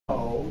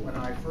when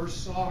I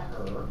first saw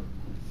her,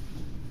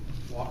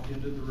 walked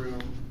into the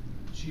room,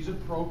 she's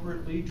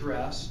appropriately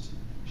dressed,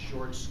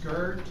 short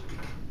skirt,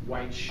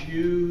 white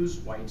shoes,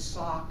 white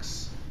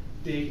socks,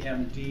 big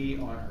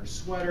MD on her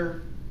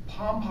sweater,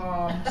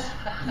 pom-poms.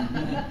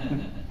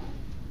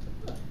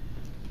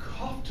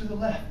 Cough to the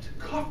left,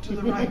 cough to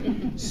the right,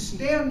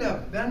 stand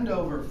up, bend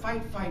over,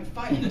 fight, fight,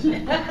 fight, which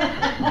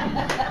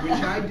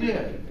I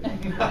did.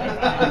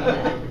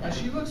 And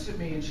she looks at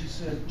me and she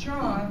said,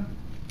 John,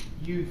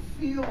 you'd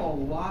feel a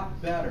lot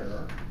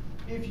better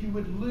if you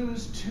would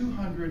lose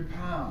 200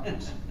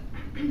 pounds.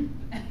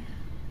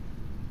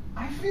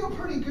 I feel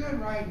pretty good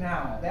right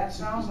now. That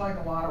sounds like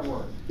a lot of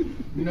work.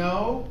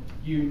 No,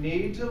 you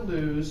need to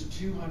lose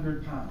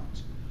 200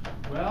 pounds.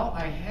 Well,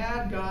 I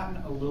had gotten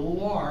a little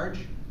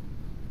large.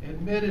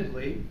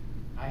 Admittedly,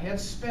 I had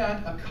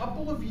spent a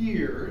couple of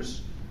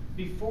years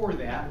before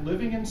that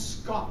living in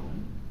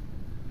Scotland,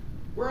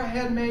 where I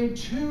had made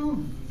two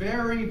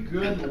very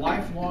good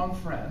lifelong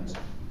friends,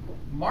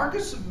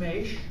 Marcus of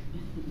Maish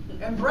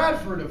and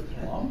Bradford of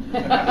Plum.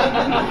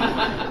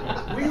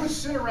 We would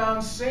sit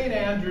around St.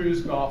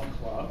 Andrew's Golf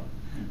Club.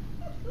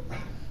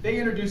 They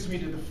introduced me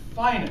to the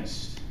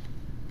finest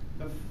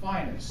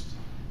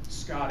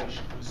Scottish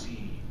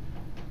cuisine.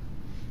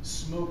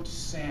 Smoked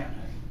salmon,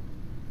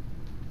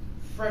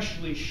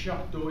 freshly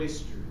shucked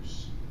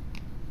oysters,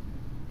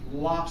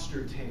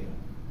 lobster tail,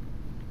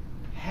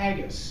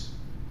 haggis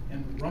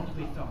and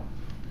rumply thump,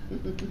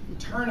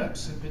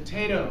 turnips and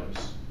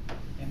potatoes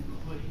and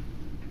pudding.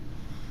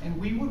 And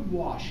we would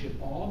wash it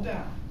all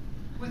down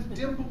with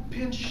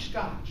dimple-pinch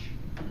scotch,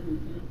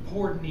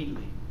 poured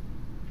neatly.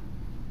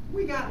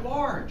 We got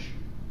large,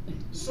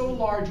 so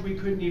large we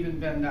couldn't even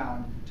bend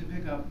down to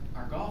pick up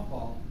our golf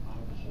ball out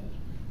of the hole.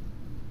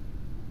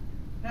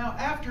 Now,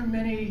 after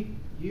many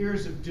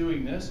years of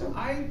doing this,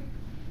 I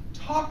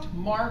talked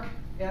Mark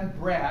and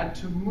Brad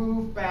to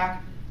move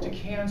back to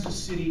Kansas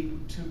City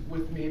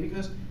with me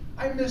because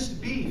I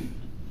missed beef.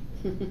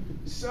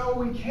 So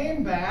we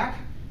came back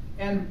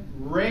and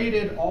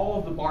raided all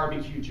of the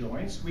barbecue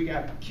joints. We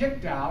got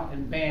kicked out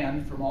and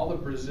banned from all the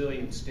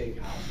Brazilian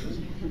steakhouses.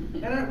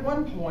 And at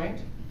one point,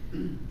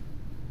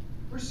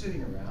 we're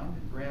sitting around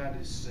and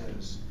Brad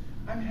says,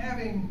 I'm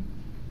having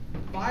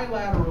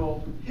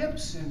bilateral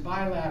hips and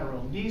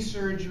bilateral knee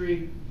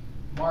surgery.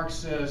 Mark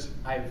says,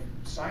 I've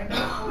signed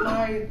up for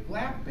my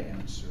lap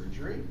band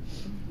surgery.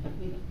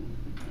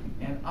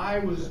 And I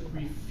was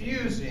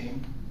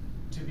refusing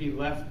to be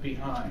left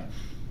behind.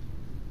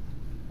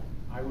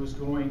 I was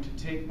going to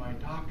take my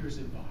doctor's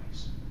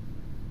advice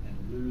and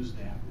lose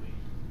that weight.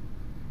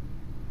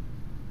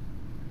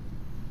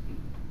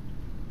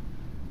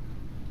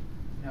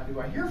 Now,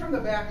 do I hear from the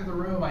back of the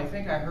room? I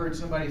think I heard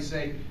somebody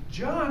say,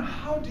 John,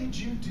 how did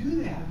you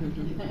do that?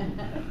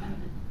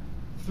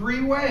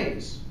 3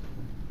 ways.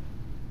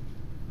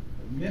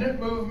 The minute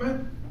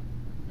movement,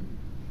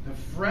 the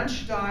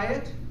French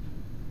diet,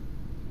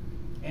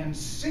 and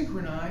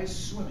synchronized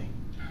swimming.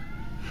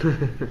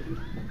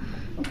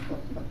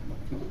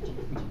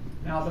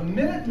 Now, the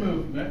minute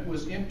movement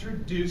was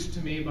introduced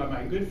to me by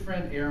my good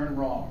friend Aaron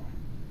Wrong.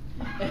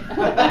 Some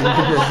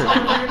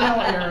of you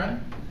know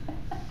Aaron.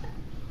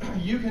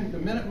 The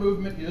minute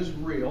movement is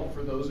real,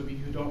 for those of you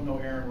who don't know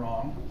Aaron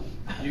Wrong.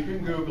 You can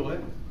Google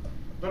it.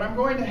 But I'm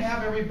going to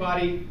have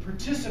everybody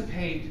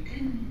participate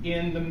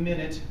in the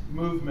minute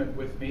movement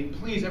with me.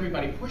 Please,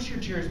 everybody, push your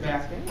chairs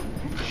back.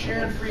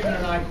 Sharon Freeman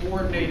and I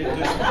coordinated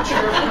this.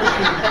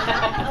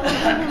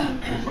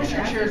 Push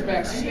your chairs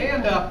back.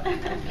 Stand up.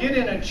 Get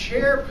in a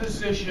chair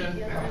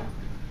position.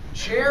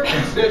 Chair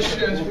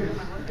position.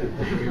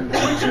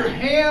 Put your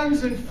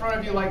hands in front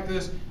of you like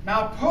this.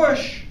 Now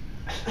push.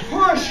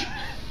 Push.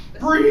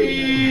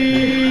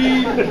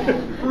 Breathe.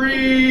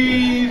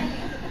 Breathe.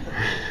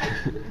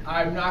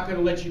 I'm not going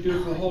to let you do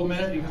it for the whole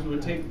minute because it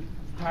would take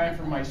time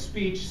for my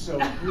speech, so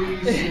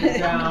please sit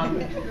down.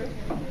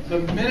 The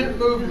minute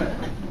movement.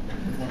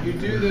 You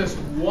do this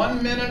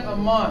 1 minute a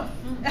month.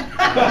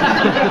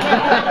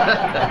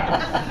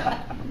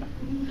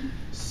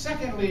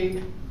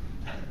 Secondly,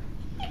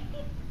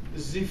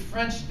 the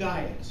French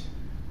diet.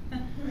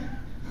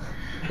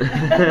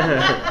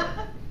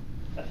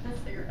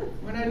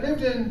 When I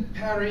lived in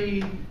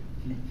Paris,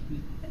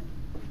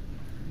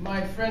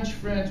 my French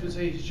friends would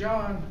say,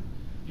 John,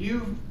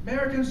 you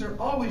Americans are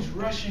always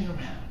rushing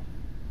around.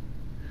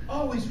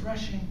 Always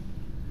rushing.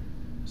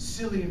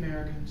 Silly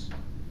Americans.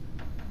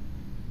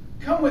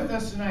 Come with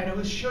us tonight. I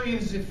will show you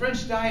the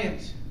French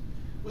diet.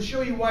 We'll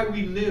show you why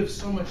we live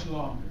so much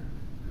longer.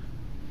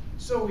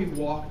 So we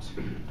walked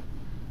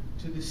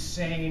to the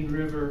Seine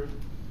River,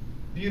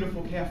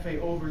 beautiful cafe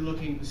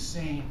overlooking the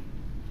Seine.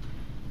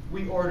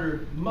 We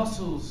ordered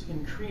mussels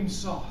in cream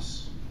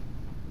sauce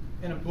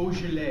and a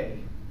Beaujolais.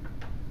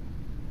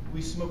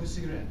 We smoke a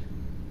cigarette.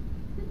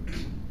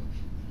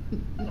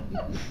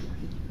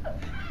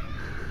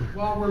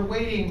 While we're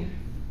waiting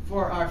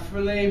for our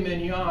filet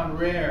mignon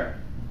rare,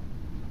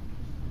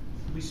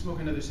 we smoke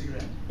another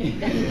cigarette.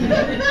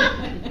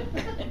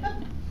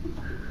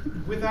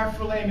 With our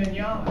filet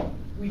mignon,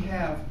 we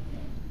have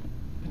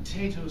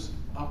potatoes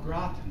au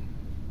gratin.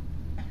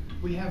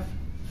 We have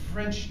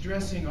French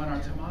dressing on our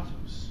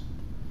tomatoes.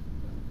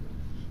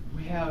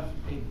 We have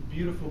a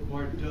beautiful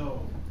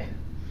Bordeaux.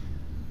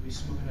 We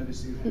smoke another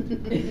cigarette.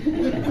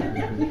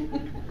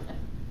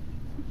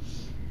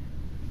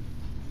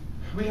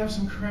 We have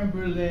some creme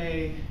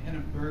brulee and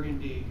a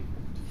burgundy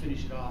to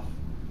finish it off.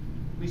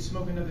 We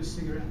smoke another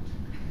cigarette.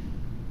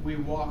 We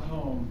walk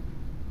home.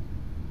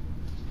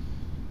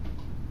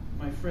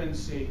 My friends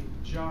say,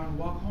 John,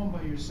 walk home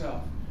by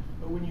yourself.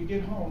 But when you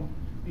get home,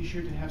 be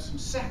sure to have some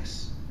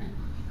sex.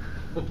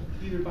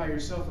 Either by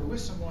yourself or with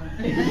someone.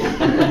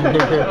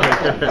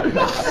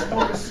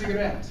 Smoke a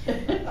cigarette.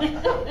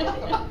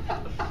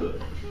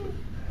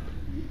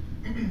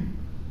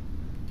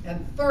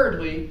 And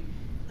thirdly,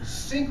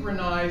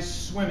 synchronized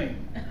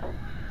swimming.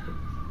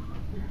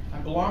 I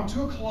belong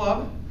to a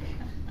club.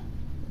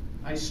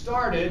 I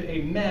started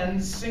a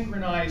men's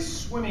synchronized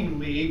swimming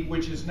league,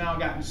 which has now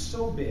gotten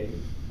so big.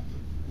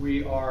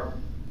 We are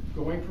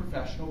going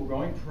professional, we're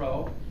going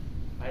pro.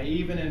 I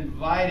even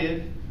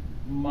invited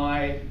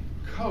my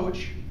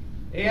coach,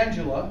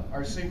 Angela,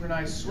 our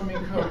synchronized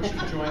swimming coach,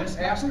 to join us.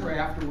 Ask her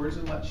afterwards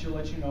and she'll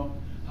let you know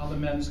how the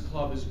men's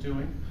club is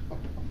doing.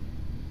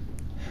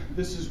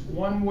 This is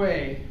one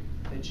way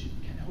that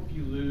can help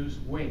you lose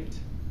weight.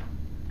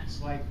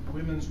 It's like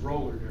women's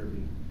roller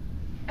derby,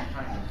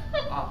 kind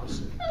of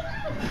opposite.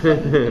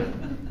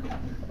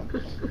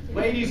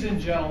 Ladies and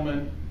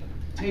gentlemen,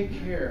 take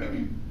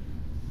care.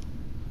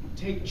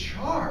 Take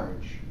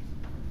charge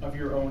of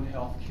your own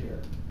health care.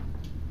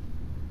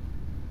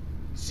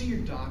 See your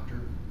doctor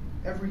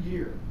every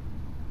year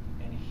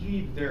and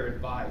heed their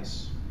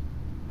advice.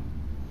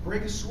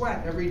 Break a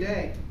sweat every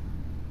day.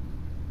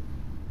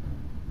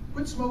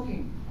 Quit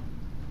smoking.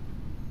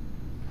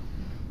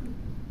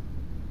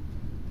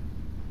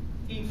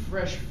 Eat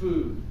fresh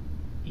food.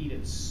 Eat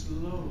it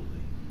slowly,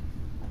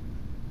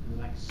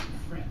 like some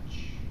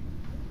French.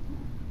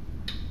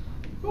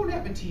 Bon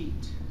appetit.